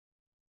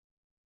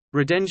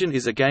REDengine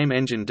is a game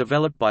engine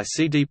developed by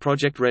CD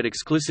Projekt Red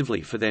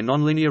exclusively for their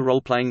nonlinear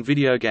role-playing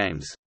video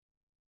games.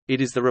 It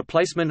is the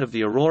replacement of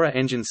the Aurora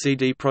engine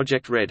CD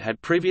Projekt Red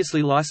had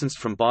previously licensed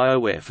from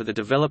BioWare for the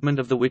development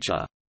of The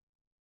Witcher.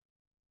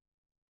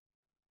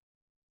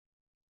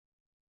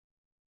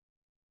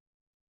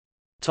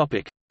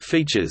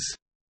 Features.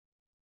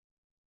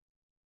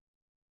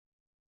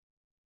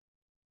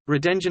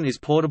 REDengine is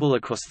portable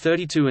across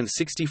 32 and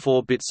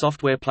 64-bit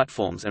software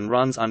platforms and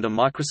runs under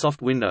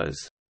Microsoft Windows.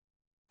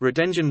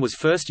 REDengine was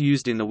first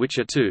used in The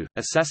Witcher 2: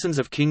 Assassins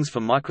of Kings for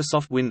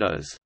Microsoft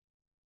Windows.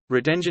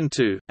 REDengine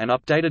 2, an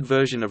updated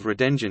version of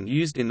REDengine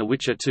used in The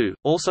Witcher 2,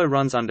 also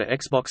runs under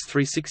Xbox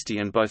 360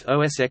 and both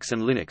OS X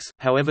and Linux,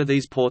 however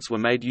these ports were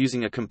made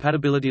using a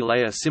compatibility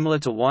layer similar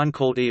to Wine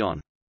called Eon.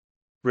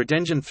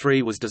 REDengine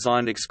 3 was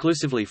designed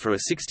exclusively for a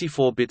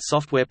 64-bit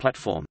software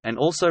platform, and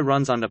also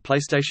runs under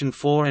PlayStation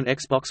 4 and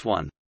Xbox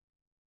One.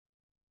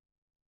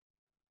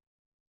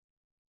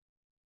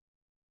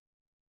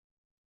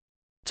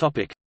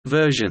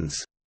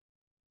 Versions.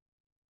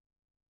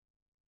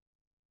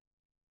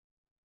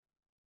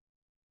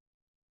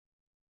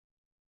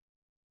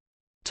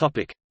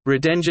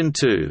 REDengine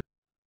 2.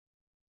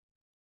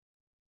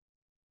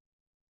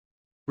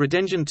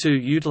 REDengine 2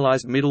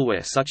 utilized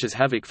middleware such as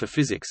Havok for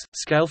physics,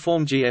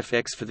 Scaleform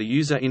GFX for the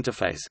user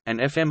interface, and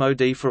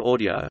FMOD for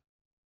audio.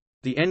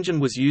 The engine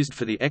was used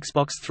for the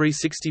Xbox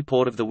 360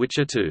 port of The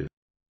Witcher 2.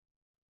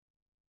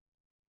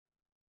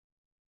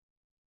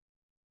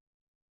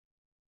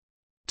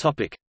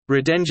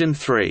 REDengine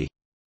 3.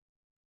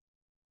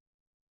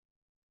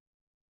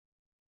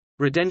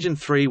 REDengine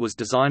 3 was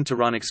designed to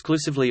run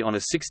exclusively on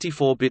a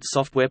 64-bit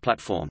software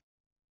platform.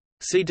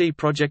 CD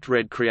Projekt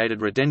Red created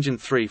REDengine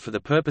 3 for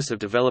the purpose of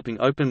developing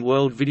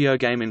open-world video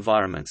game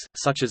environments,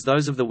 such as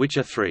those of The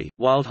Witcher 3: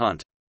 Wild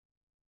Hunt.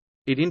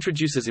 It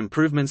introduces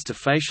improvements to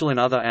facial and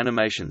other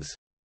animations.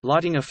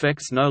 Lighting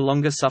effects no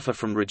longer suffer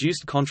from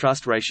reduced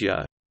contrast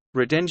ratio.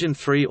 REDengine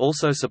 3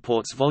 also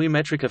supports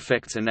volumetric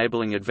effects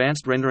enabling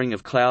advanced rendering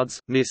of clouds,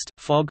 mist,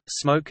 fog,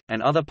 smoke,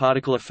 and other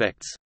particle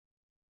effects.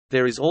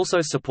 There is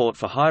also support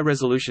for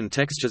high-resolution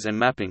textures and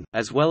mapping,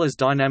 as well as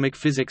dynamic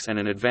physics and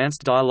an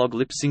advanced dialogue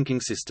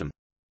lip-syncing system.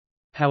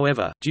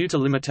 However, due to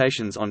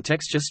limitations on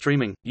texture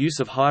streaming, use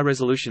of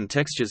high-resolution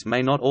textures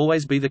may not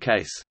always be the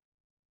case.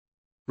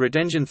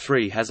 REDengine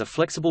 3 has a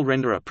flexible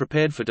renderer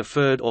prepared for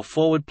deferred or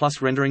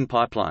forward-plus rendering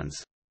pipelines.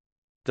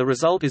 The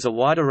result is a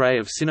wide array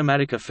of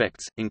cinematic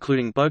effects,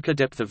 including bokeh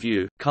depth of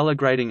view, color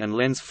grading, and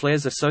lens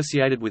flares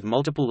associated with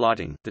multiple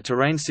lighting. The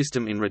terrain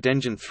system in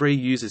REDengine 3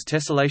 uses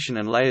tessellation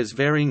and layers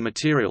varying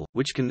material,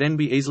 which can then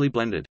be easily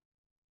blended.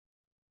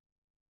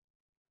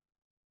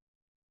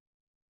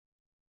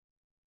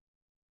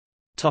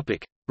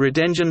 Topic: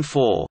 REDengine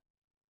 4.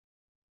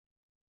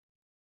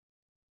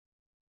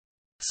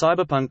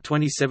 Cyberpunk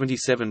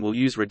 2077 will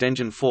use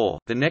REDengine 4,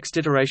 the next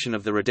iteration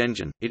of the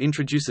REDengine. It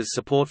introduces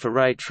support for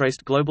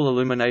ray-traced global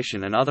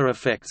illumination and other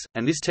effects,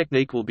 and this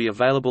technique will be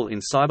available in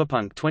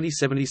Cyberpunk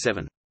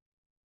 2077.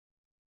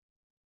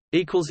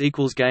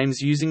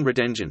 Games using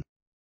REDengine.